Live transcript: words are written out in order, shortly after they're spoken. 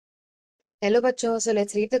Hello, bachcho. So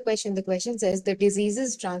let's read the question. The question says the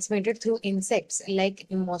diseases transmitted through insects like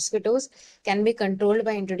mosquitoes can be controlled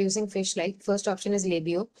by introducing fish like first option is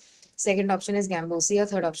labio, second option is gambusia,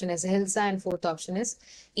 third option is hilsa, and fourth option is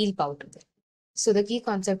eel pout. So the key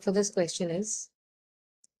concept for this question is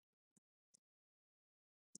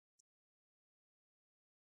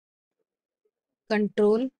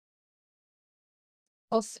control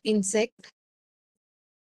of insect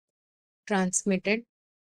transmitted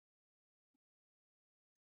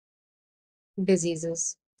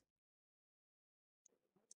diseases.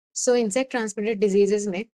 So insect transmitted diseases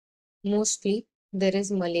में mostly there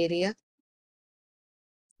is malaria,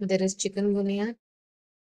 there is chikungunya,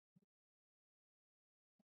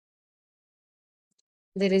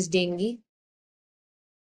 there is dengue,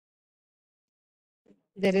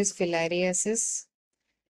 there is filariasis,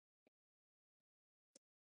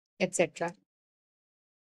 etc.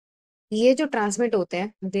 ये जो transmit होते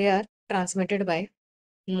हैं they are transmitted by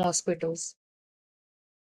mosquitoes.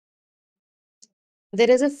 There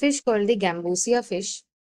is a fish called the gambusia fish.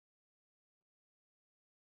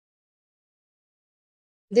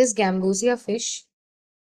 This gambusia fish,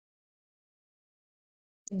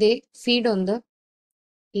 they feed on the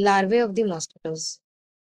larvae of the mosquitoes.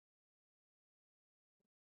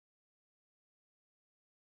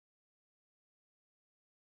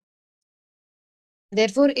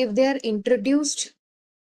 Therefore, if they are introduced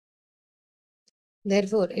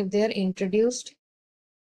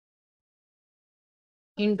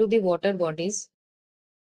into the water bodies,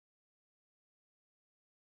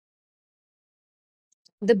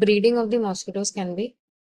 the breeding of the mosquitoes can be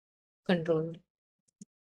controlled.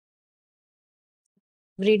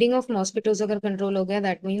 Breeding of mosquitoes अगर control हो गया,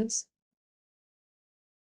 that means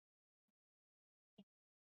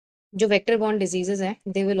जो vector borne diseases हैं,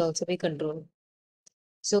 they will also be controlled.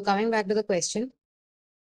 So coming back to the question,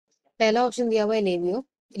 पहला option दिया हुआ है labio.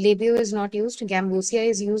 Labio is not used. Gambusia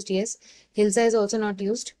is used, yes. Hilsa is also not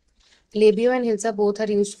used. Labio and Hilsa both are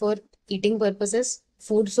used for eating purposes.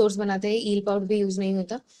 Food source बनाते हैं. Eel pout भी use नहीं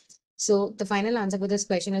होता. So the final answer for this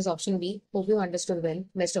question is option B. Hope you understood well.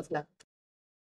 Best of luck.